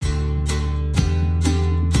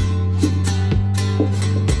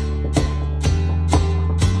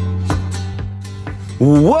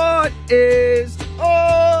What is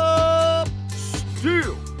up,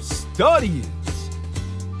 Steel Studies?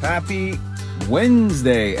 Happy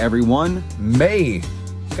Wednesday, everyone.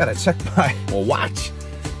 Gotta check my watch.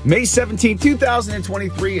 May 17,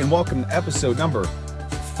 2023, and welcome to episode number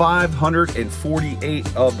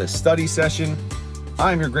 548 of the study session.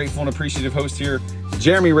 I'm your grateful and appreciative host here,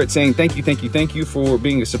 Jeremy Ritt, saying thank you for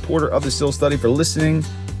being a supporter of the Steel Study, for listening,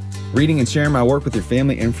 reading, and sharing my work with your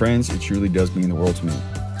family and friends. It truly does mean the world to me.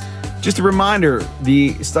 Just a reminder,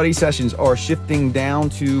 the study sessions are shifting down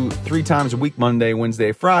to 3 times a week, Monday,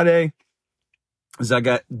 Wednesday, Friday, as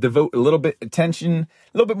I devote a little bit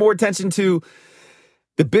more attention to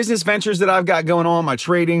the business ventures that I've got going on, my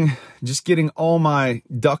trading, just getting all my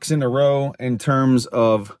ducks in a row in terms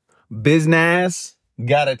of business.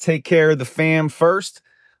 Got to take care of the fam first.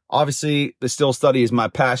 Obviously, the Steel Study is my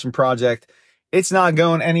passion project. It's not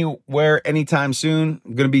going anywhere anytime soon.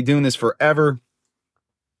 I'm going to be doing this forever,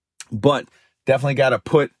 but definitely got to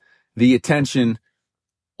put the attention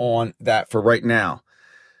on that for right now.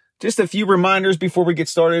 Just a few reminders before we get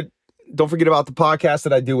started. Don't forget about the podcast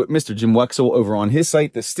that I do with Mr. Jim Wexel over on his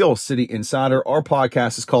site, The Steel City Insider. Our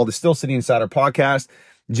podcast is called The Steel City Insider Podcast.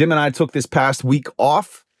 Jim and I took this past week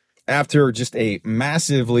off after just a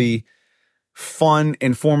massively fun,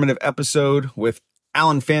 informative episode with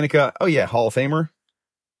Alan Faneca. Oh yeah, Hall of Famer.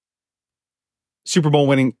 Super Bowl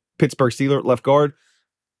winning Pittsburgh Steelers left guard.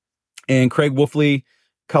 And Craig Wolfley,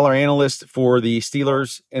 color analyst for the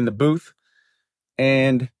Steelers in the booth.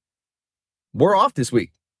 And we're off this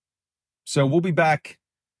week. So we'll be back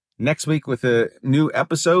next week with a new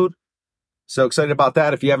episode. So excited about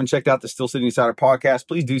that. If you haven't checked out the Steel City Insider podcast,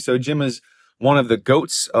 please do so. Jim is one of the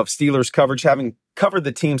GOATs of Steelers coverage, having covered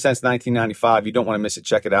the team since 1995. You don't want to miss it.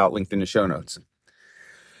 Check it out. Linked in the show notes.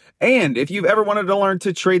 And if you've ever wanted to learn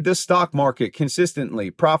to trade the stock market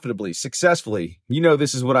consistently, profitably, successfully, you know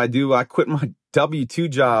this is what I do. I quit my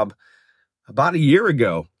W-2 job about a year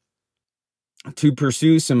ago to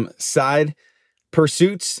pursue some side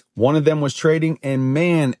pursuits. One of them was trading, and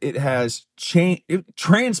man, it has changed, it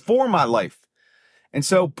transformed my life. And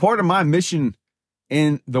so part of my mission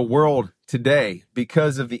in the world today,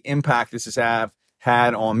 because of the impact this has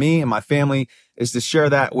had on me and my family, is to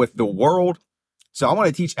share that with the world. So I want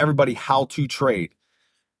to teach everybody how to trade.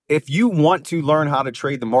 If you want to learn how to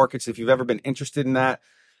trade the markets, if you've ever been interested in that,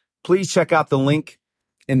 please check out the link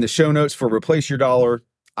in the show notes for Replace Your Dollar.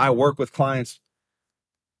 I work with clients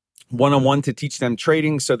one-on-one to teach them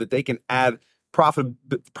trading so that they can add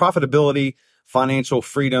profitability, financial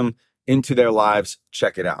freedom into their lives.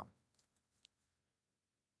 Check it out.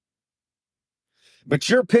 But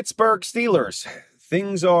your Pittsburgh Steelers,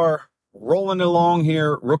 things are rolling along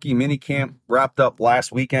here. Rookie minicamp wrapped up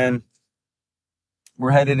last weekend.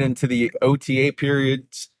 We're headed into the OTA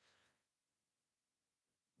periods,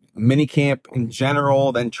 minicamp in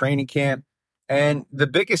general, then training camp. And the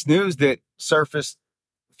biggest news that surfaced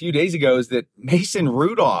a few days ago is that Mason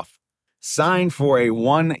Rudolph signed for a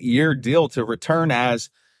 1-year deal to return as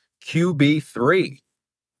QB3.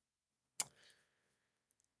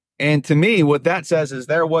 And to me, what that says is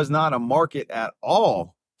there was not a market at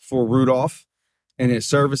all for Rudolph and his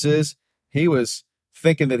services. He was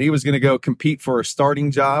thinking that he was going to go compete for a starting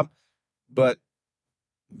job, but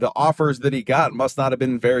the offers that he got must not have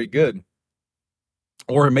been very good.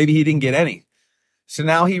 Or maybe he didn't get any. So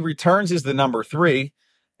now he returns as the number 3.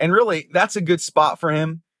 And really, that's a good spot for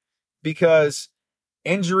him because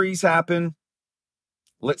injuries happen.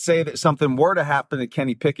 Let's say that something were to happen to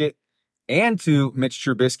Kenny Pickett and to Mitch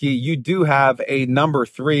Trubisky. You do have a number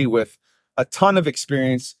 3 with a ton of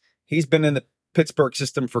experience. He's been in the Pittsburgh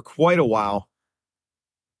system for quite a while.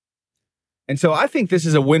 And so I think this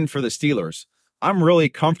is a win for the Steelers. I'm really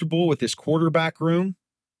comfortable with this quarterback room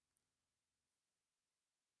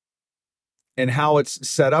and how it's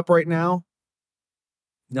set up right now.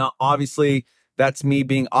 Now, obviously, that's me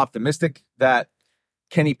being optimistic that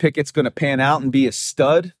Kenny Pickett's going to pan out and be a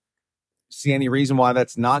stud. See any reason why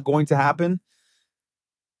that's not going to happen.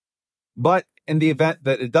 But in the event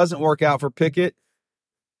that it doesn't work out for Pickett,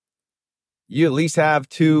 you at least have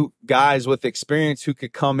 2 guys with experience who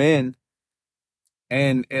could come in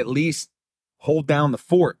and at least hold down the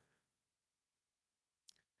fort.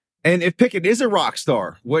 And if Pickett is a rock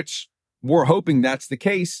star, which we're hoping that's the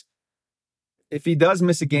case, if he does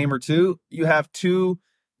miss a game or 2, you have 2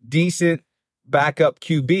 decent backup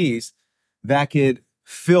QBs that could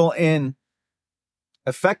fill in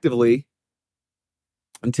effectively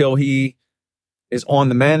until he is on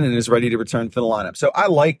the mend and is ready to return to the lineup. So I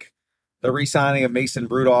like the re-signing of Mason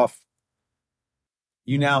Rudolph.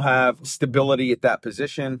 You now have stability at that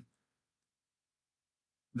position.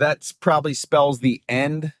 that probably spells the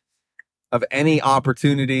end of any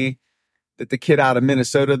opportunity that the kid out of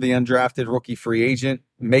Minnesota, the undrafted rookie free agent,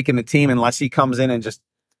 making the team, unless he comes in and just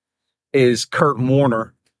is Kurt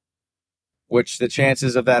Warner, which the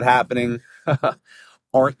chances of that happening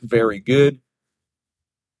aren't very good.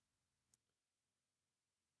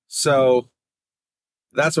 So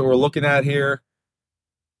that's what we're looking at here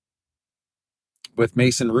with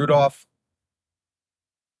Mason Rudolph.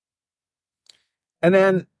 And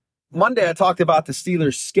then Monday, I talked about the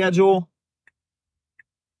Steelers' schedule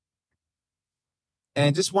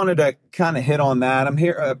and just wanted to kind of hit on that.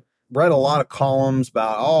 I read a lot of columns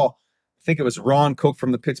about, I think it was Ron Cook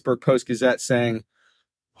from the Pittsburgh Post-Gazette saying,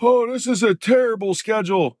 this is a terrible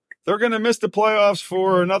schedule. They're going to miss the playoffs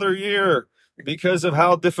for another year because of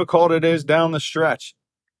how difficult it is down the stretch.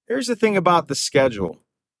 Here's the thing about the schedule.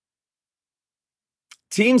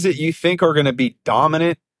 Teams that you think are going to be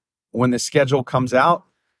dominant when the schedule comes out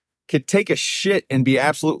could take a shit and be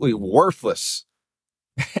absolutely worthless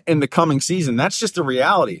in the coming season. That's just the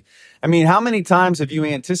reality. I mean, how many times have you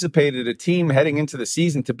anticipated a team heading into the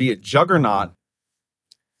season to be a juggernaut?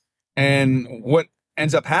 And what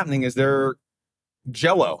ends up happening is they're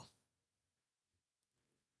jello.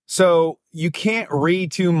 So you can't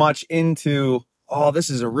read too much into, this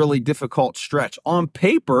is a really difficult stretch on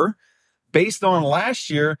paper based on last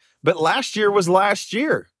year, but last year was last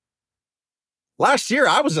year. Last year,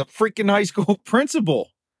 I was a freaking high school principal,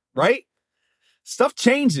 right? Stuff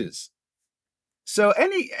changes. So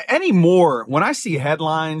any more, when I see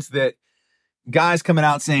headlines that guys coming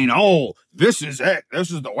out saying, this is it, this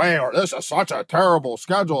is the way, or this is such a terrible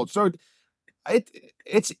schedule. So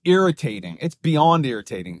it's irritating. It's beyond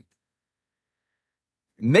irritating.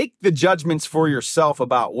 Make the judgments for yourself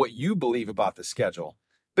about what you believe about the schedule.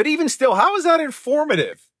 But even still, how is that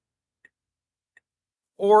informative?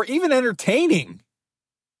 Or even entertaining?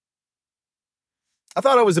 I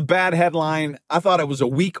thought it was a bad headline. I thought it was a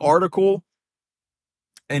weak article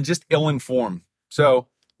and just ill-informed. So,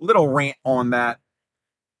 little rant on that.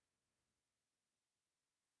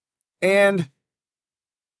 And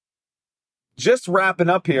just wrapping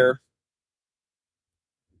up here,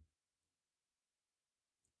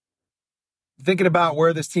 thinking about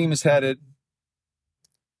where this team is headed,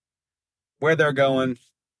 where they're going.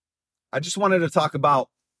 I just wanted to talk about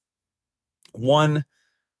one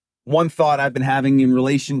thought I've been having in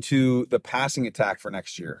relation to the passing attack for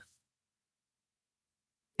next year.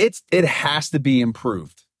 It has to be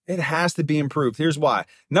improved. It has to be improved. Here's why.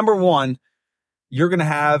 Number one, you're going to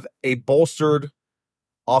have a bolstered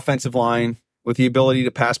offensive line with the ability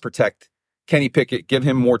to pass protect Kenny Pickett, give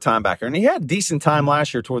him more time back there. And he had decent time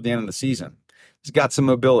last year toward the end of the season. He's got some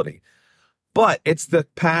mobility. But it's the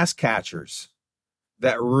pass catchers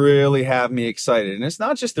that really have me excited. And it's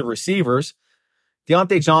not just the receivers.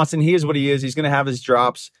 Deontay Johnson, he is what he is. He's going to have his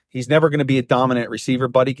drops. He's never going to be a dominant receiver,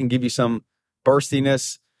 but he can give you some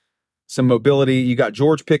burstiness, some mobility. You got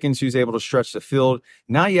George Pickens, who's able to stretch the field.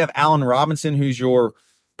 Now you have Allen Robinson, who's your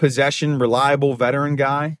possession, reliable veteran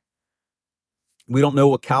guy. We don't know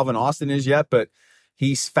what Calvin Austin is yet, but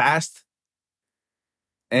he's fast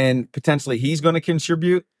and potentially he's going to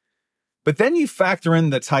contribute. But then you factor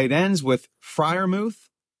in the tight ends with Freiermuth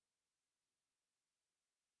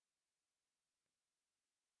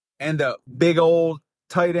and the big old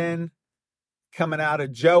tight end coming out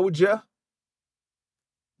of Georgia.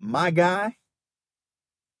 My guy.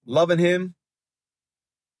 Loving him.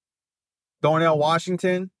 Darnell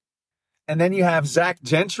Washington. And then you have Zach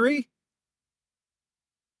Gentry.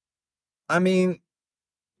 I mean,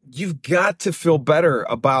 you've got to feel better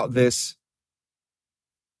about this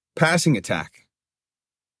passing attack.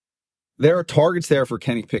 There are targets there for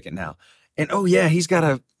Kenny Pickett now. And he's got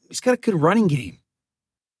a good running game.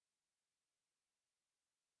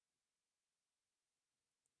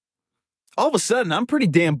 All of a sudden, I'm pretty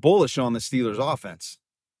damn bullish on the Steelers offense.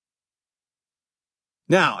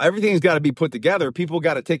 Now, everything's got to be put together. People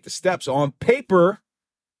got to take the steps on paper,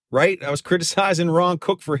 right? I was criticizing Ron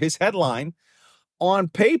Cook for his headline. On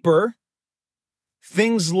paper,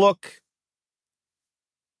 things look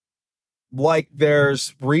like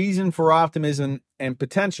there's reason for optimism and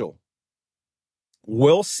potential.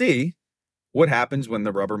 We'll see what happens when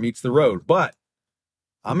the rubber meets the road. But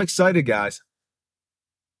I'm excited, guys.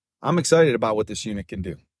 I'm excited about what this unit can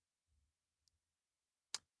do.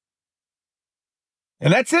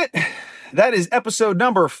 And that's it. That is episode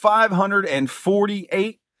number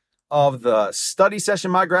 548 of the study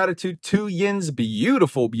session. My gratitude to Yin's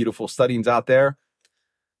beautiful, beautiful studyings out there.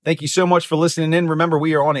 Thank you so much for listening in. Remember,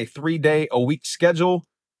 we are on a 3-day-a-week schedule.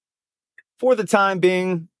 For the time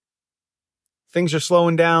being, things are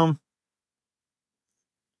slowing down.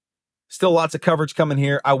 Still lots of coverage coming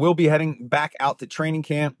here. I will be heading back out to training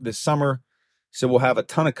camp this summer, so we'll have a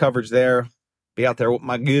ton of coverage there. Be out there with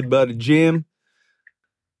my good buddy Jim.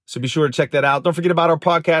 So be sure to check that out. Don't forget about our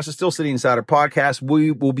podcast, the Steel City Insider Podcast.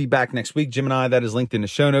 We will be back next week. Jim and I, that is linked in the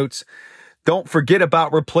show notes. Don't forget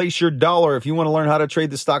about Replace Your Dollar. If you want to learn how to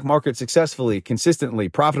trade the stock market successfully, consistently,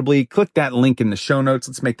 profitably, click that link in the show notes.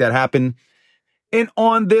 Let's make that happen. And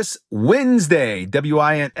on this Wednesday,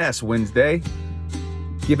 WINS Wednesday,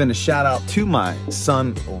 giving a shout out to my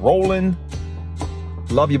son, Roland.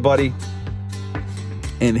 Love you, buddy.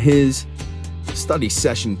 And his study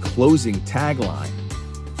session closing tagline.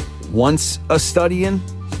 Once a studying,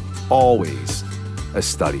 always a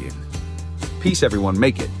studying. Peace, everyone.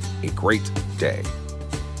 Make it a great day.